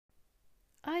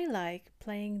I like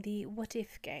playing the what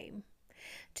if game,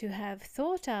 to have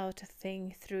thought out a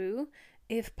thing through,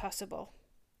 if possible.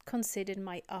 Considered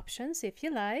my options, if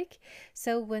you like,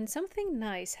 so when something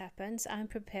nice happens, I'm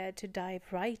prepared to dive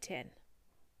right in.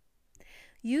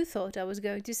 You thought I was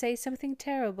going to say something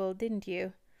terrible, didn't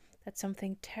you? That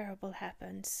something terrible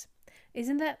happens.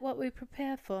 Isn't that what we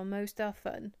prepare for most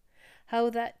often? How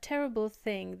that terrible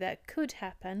thing that could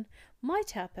happen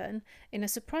might happen in a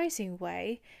surprising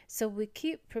way, so we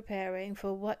keep preparing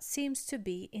for what seems to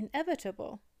be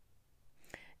inevitable.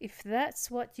 If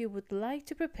that's what you would like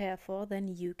to prepare for, then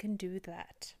you can do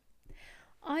that.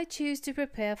 I choose to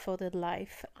prepare for the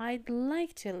life I'd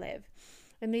like to live.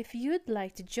 And if you'd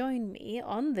like to join me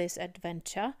on this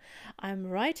adventure, I'm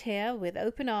right here with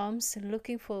open arms,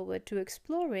 looking forward to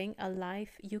exploring a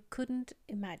life you couldn't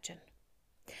imagine.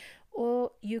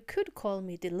 Or you could call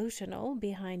me delusional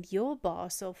behind your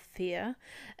bars of fear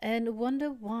and wonder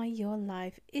why your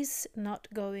life is not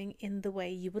going in the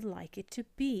way you would like it to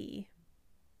be.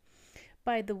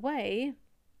 By the way,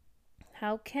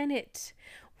 how can it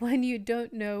when you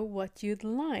don't know what you'd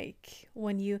like,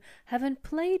 when you haven't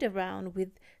played around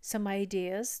with some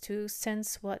ideas to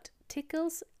sense what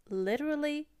tickles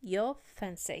literally your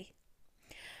fancy?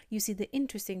 You see, the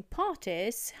interesting part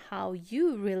is how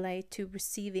you relate to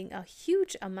receiving a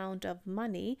huge amount of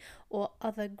money or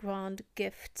other grand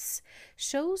gifts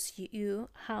shows you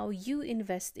how you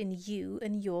invest in you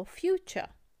and your future.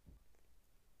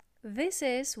 This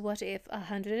is What If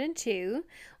 102,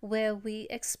 where we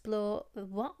explore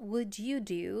what would you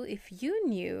do if you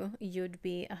knew you'd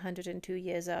be 102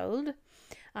 years old.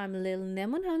 I'm Lil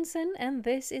Nemon Hansen, and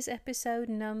this is episode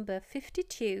number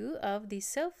 52 of the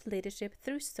Self-Leadership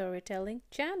Through Storytelling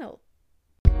channel.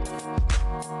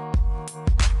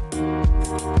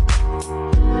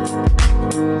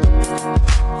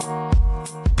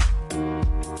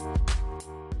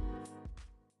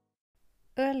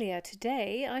 Earlier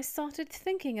today, I started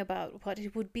thinking about what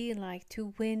it would be like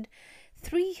to win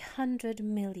 300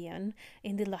 million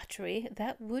in the lottery.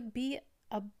 That would be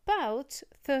about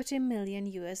 30 million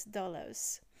US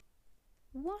dollars.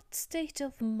 What state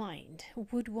of mind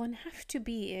would one have to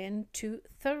be in to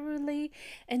thoroughly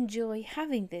enjoy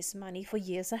having this money for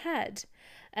years ahead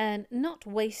and not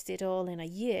waste it all in a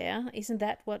year? Isn't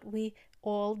that what we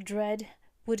all dread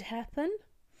would happen?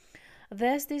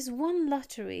 There's this one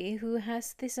lottery who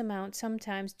has this amount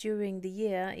sometimes during the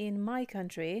year in my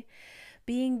country,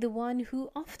 being the one who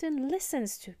often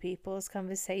listens to people's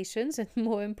conversations and,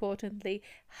 more importantly,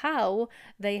 how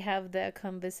they have their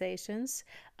conversations.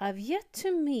 I've yet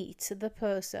to meet the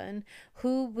person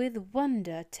who with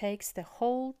wonder takes the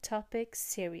whole topic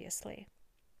seriously,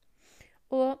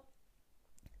 or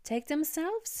take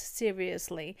themselves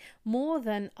seriously more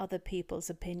than other people's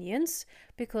opinions,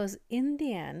 because in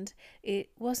the end it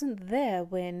wasn't their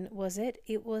win, was it?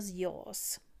 It was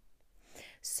yours.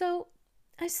 So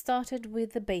I started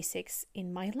with the basics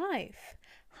in my life,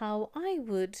 how I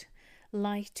would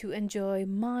like to enjoy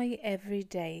my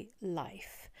everyday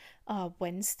life. A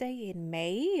Wednesday in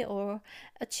May or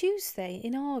a Tuesday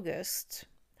in August.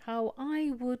 How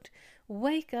I would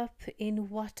wake up in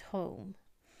what home.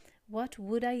 What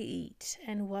would I eat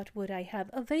and what would I have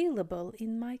available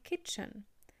in my kitchen?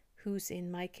 Who's in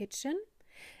my kitchen?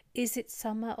 Is it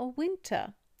summer or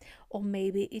winter? Or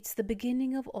maybe it's the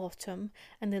beginning of autumn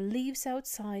and the leaves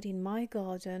outside in my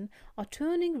garden are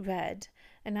turning red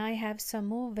and I have some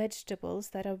more vegetables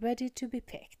that are ready to be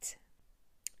picked.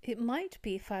 It might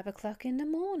be 5 o'clock in the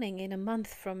morning in a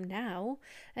month from now,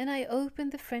 and I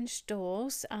open the French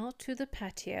doors out to the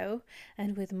patio,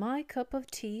 and with my cup of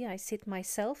tea I sit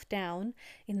myself down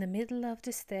in the middle of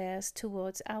the stairs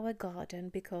towards our garden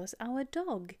because our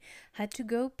dog had to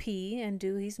go pee and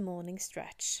do his morning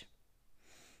stretch.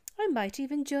 I might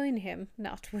even join him,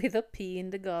 not with a pee in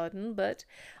the garden, but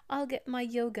I'll get my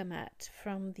yoga mat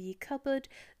from the cupboard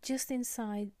just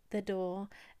inside the door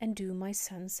and do my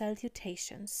sun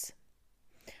salutations.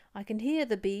 I can hear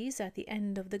the bees at the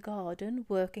end of the garden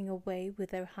working away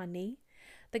with their honey.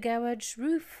 The garage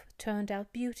roof turned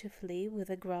out beautifully with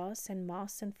the grass and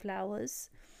moss and flowers.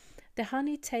 The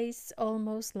honey tastes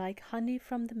almost like honey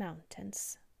from the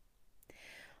mountains.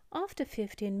 After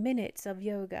 15 minutes of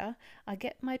yoga, I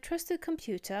get my trusted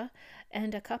computer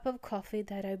and a cup of coffee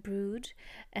that I brewed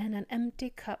and an empty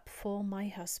cup for my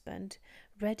husband,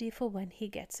 ready for when he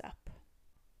gets up.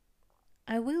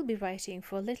 I will be writing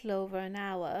for a little over an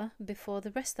hour before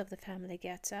the rest of the family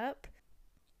gets up.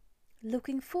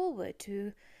 Looking forward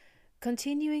to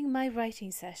continuing my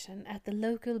writing session at the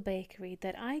local bakery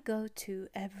that I go to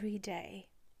every day.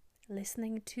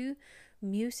 Listening to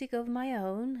music of my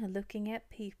own, looking at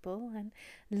people, and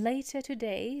later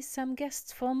today some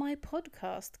guests for my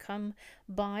podcast come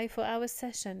by for our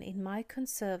session in my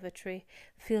conservatory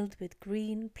filled with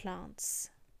green plants.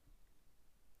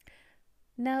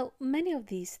 Now, many of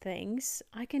these things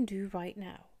I can do right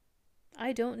now.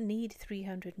 I don't need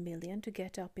 300 million to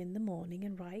get up in the morning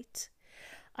and write.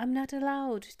 I'm not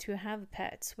allowed to have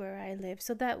pets where I live,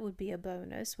 so that would be a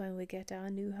bonus when we get our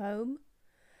new home.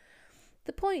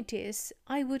 The point is,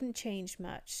 I wouldn't change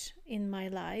much in my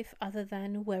life other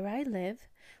than where I live,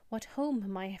 what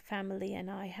home my family and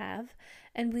I have,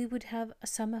 and we would have a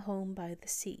summer home by the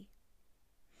sea.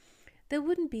 There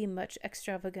wouldn't be much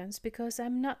extravagance because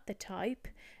I'm not the type,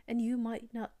 and you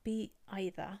might not be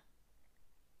either.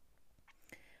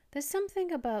 There's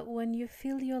something about when you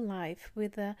fill your life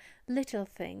with the little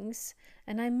things,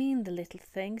 and I mean the little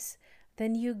things,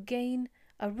 then you gain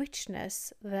a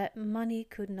richness that money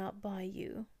could not buy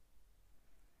you.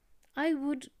 I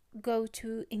would go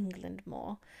to England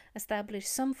more, establish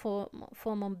some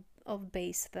form of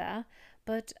base there,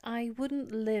 but I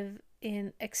wouldn't live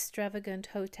in extravagant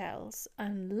hotels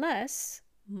unless,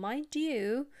 mind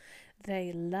you,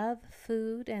 they love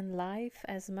food and life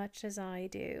as much as I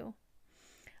do.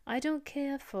 I don't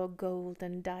care for gold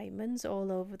and diamonds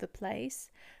all over the place.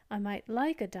 I might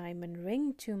like a diamond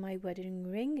ring to my wedding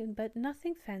ring, but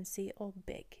nothing fancy or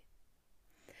big.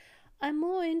 I'm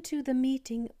more into the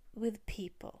meeting with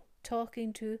people,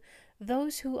 talking to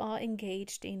those who are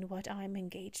engaged in what I'm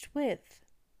engaged with.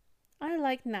 I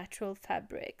like natural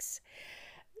fabrics,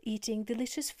 eating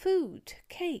delicious food,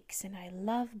 cakes, and I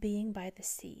love being by the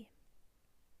sea.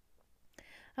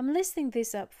 I'm listing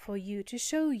this up for you to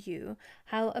show you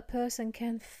how a person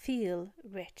can feel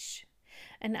rich.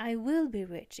 And I will be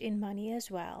rich in money as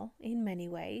well, in many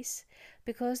ways,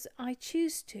 because I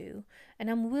choose to, and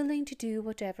I'm willing to do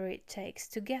whatever it takes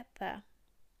to get there.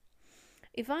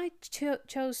 If I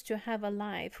chose to have a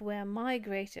life where my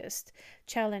greatest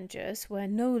challenges were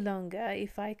no longer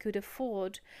if I could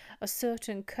afford a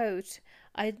certain coat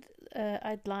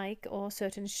I'd like or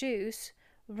certain shoes,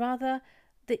 rather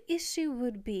the issue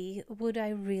would be, would I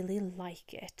really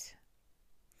like it?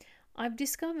 I've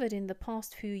discovered in the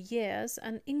past few years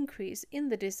an increase in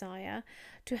the desire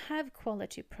to have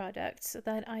quality products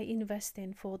that I invest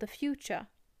in for the future,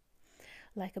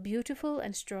 like a beautiful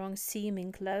and strong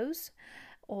seaming clothes,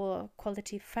 or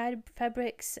quality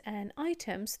fabrics and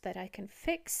items that I can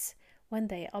fix when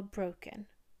they are broken,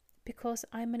 because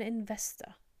I'm an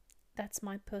investor. That's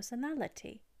my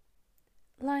personality.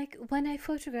 Like when I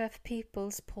photograph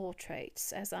people's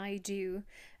portraits, as I do,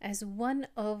 as one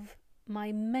of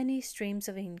my many streams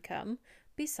of income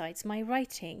besides my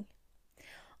writing.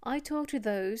 I talk to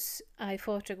those I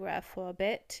photograph for a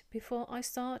bit before I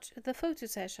start the photo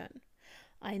session.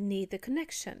 I need the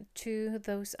connection to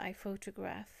those I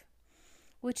photograph,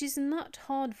 which is not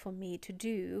hard for me to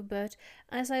do, but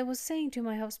as I was saying to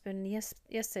my husband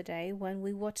yesterday when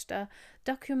we watched a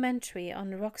documentary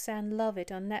on Roxanne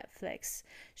Lovett on Netflix,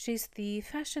 she's the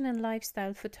fashion and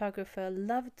lifestyle photographer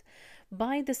loved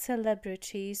by the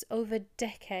celebrities over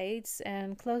decades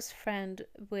and close friend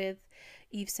with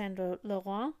Yves Saint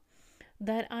Laurent,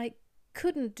 that I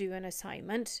couldn't do an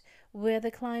assignment where the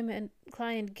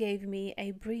client gave me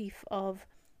a brief of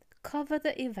cover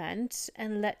the event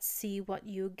and let's see what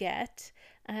you get,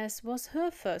 as was her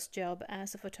first job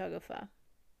as a photographer.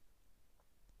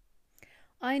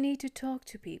 I need to talk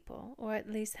to people, or at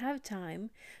least have time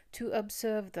to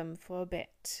observe them for a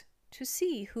bit, to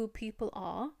see who people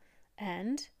are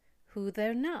and who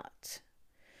they're not,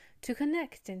 to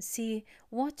connect and see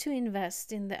what to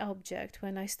invest in the object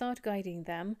when I start guiding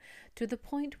them to the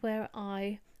point where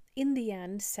I, in the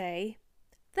end, say,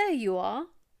 "There you are."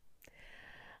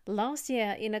 Last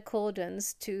year, in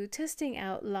accordance to testing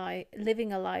out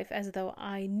living a life as though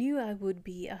I knew I would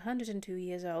be 102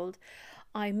 years old,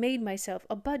 I made myself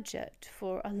a budget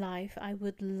for a life I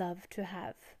would love to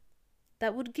have.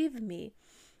 That would give me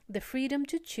the freedom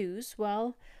to choose,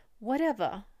 well,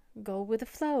 whatever, go with the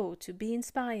flow, to be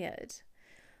inspired,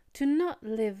 to not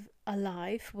live a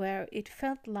life where it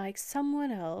felt like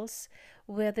someone else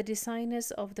were the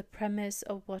designers of the premise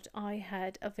of what I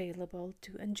had available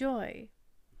to enjoy.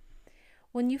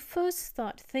 When you first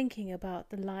start thinking about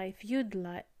the life you'd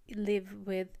live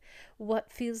with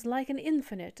what feels like an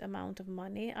infinite amount of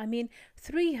money, I mean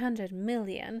 300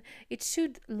 million, it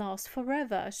should last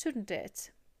forever, shouldn't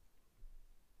it?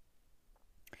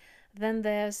 Then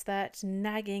there's that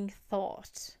nagging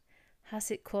thought. Has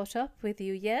it caught up with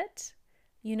you yet?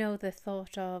 You know, the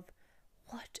thought of,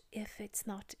 what if it's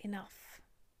not enough?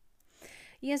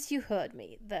 Yes, you heard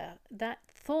me. That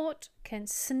thought can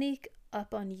sneak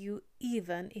up on you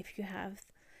even if you have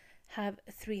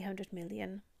 300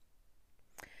 million.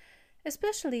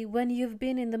 Especially when you've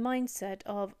been in the mindset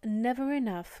of never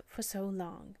enough for so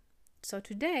long. So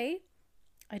today,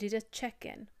 I did a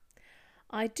check-in.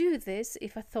 I do this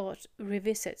if a thought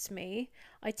revisits me.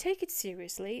 I take it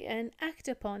seriously and act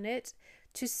upon it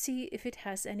to see if it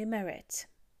has any merit.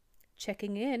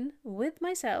 Checking in with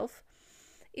myself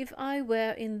if I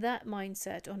were in that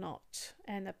mindset or not.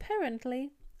 And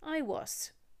apparently, I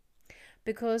was.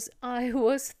 Because I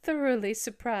was thoroughly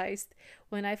surprised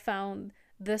when I found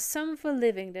the sum for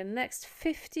living the next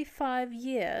 55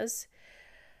 years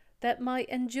that my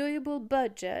enjoyable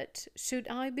budget, should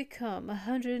I become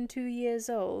 102 years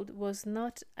old, was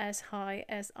not as high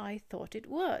as I thought it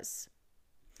was.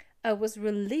 I was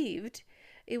relieved.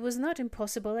 It was not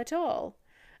impossible at all.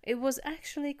 It was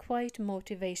actually quite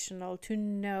motivational to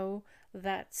know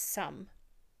that sum.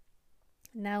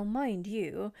 Now, mind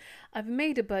you, I've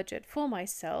made a budget for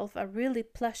myself, a really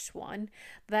plush one,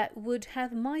 that would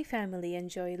have my family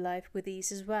enjoy life with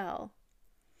ease as well.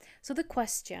 So the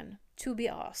question to be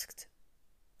asked: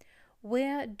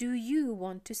 where do you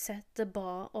want to set the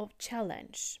bar of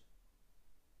challenge?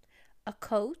 A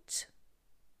coat?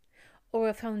 Or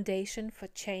a foundation for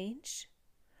change?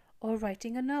 Or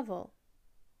writing a novel?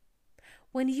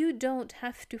 When you don't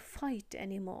have to fight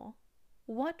anymore,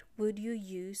 what would you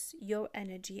use your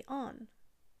energy on?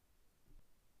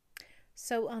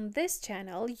 So on this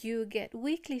channel you get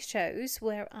weekly shows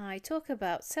where I talk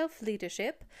about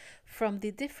self-leadership from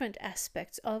the different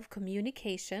aspects of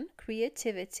communication,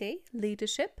 creativity,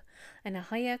 leadership, and a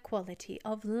higher quality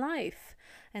of life.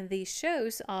 And these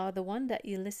shows are the one that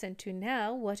you listen to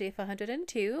now, What If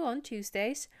 102 on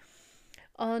Tuesdays,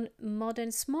 on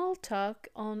Modern Small Talk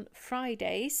on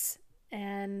Fridays,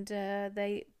 and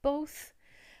they both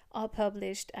are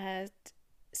published at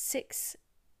 6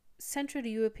 Central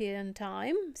European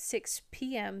Time, 6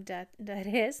 p.m. that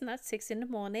is, not 6 in the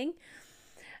morning,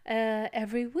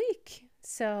 every week.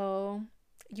 So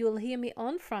you'll hear me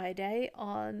on Friday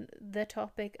on the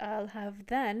topic I'll have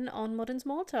then on Modern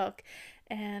Small Talk.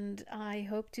 And I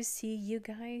hope to see you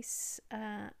guys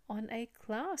on a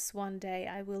class one day.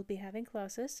 I will be having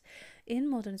classes in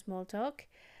Modern Small Talk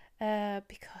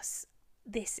because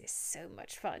this is so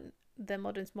much fun, the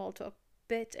Modern Small Talk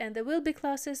bit. And there will be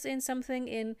classes in something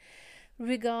in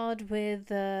regard with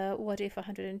What If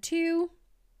 102.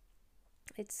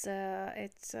 It's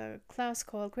a class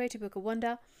called Creative Book of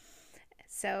Wonder.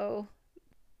 So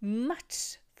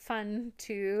much fun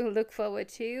to look forward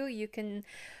to. You can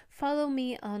follow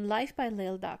me on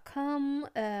lifebylil.com.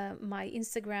 My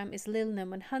Instagram is Lil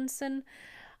Neumann Hansen.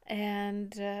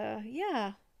 And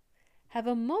yeah, have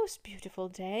a most beautiful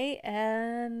day,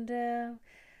 and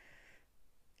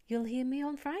you'll hear me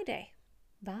on Friday.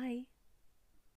 Bye.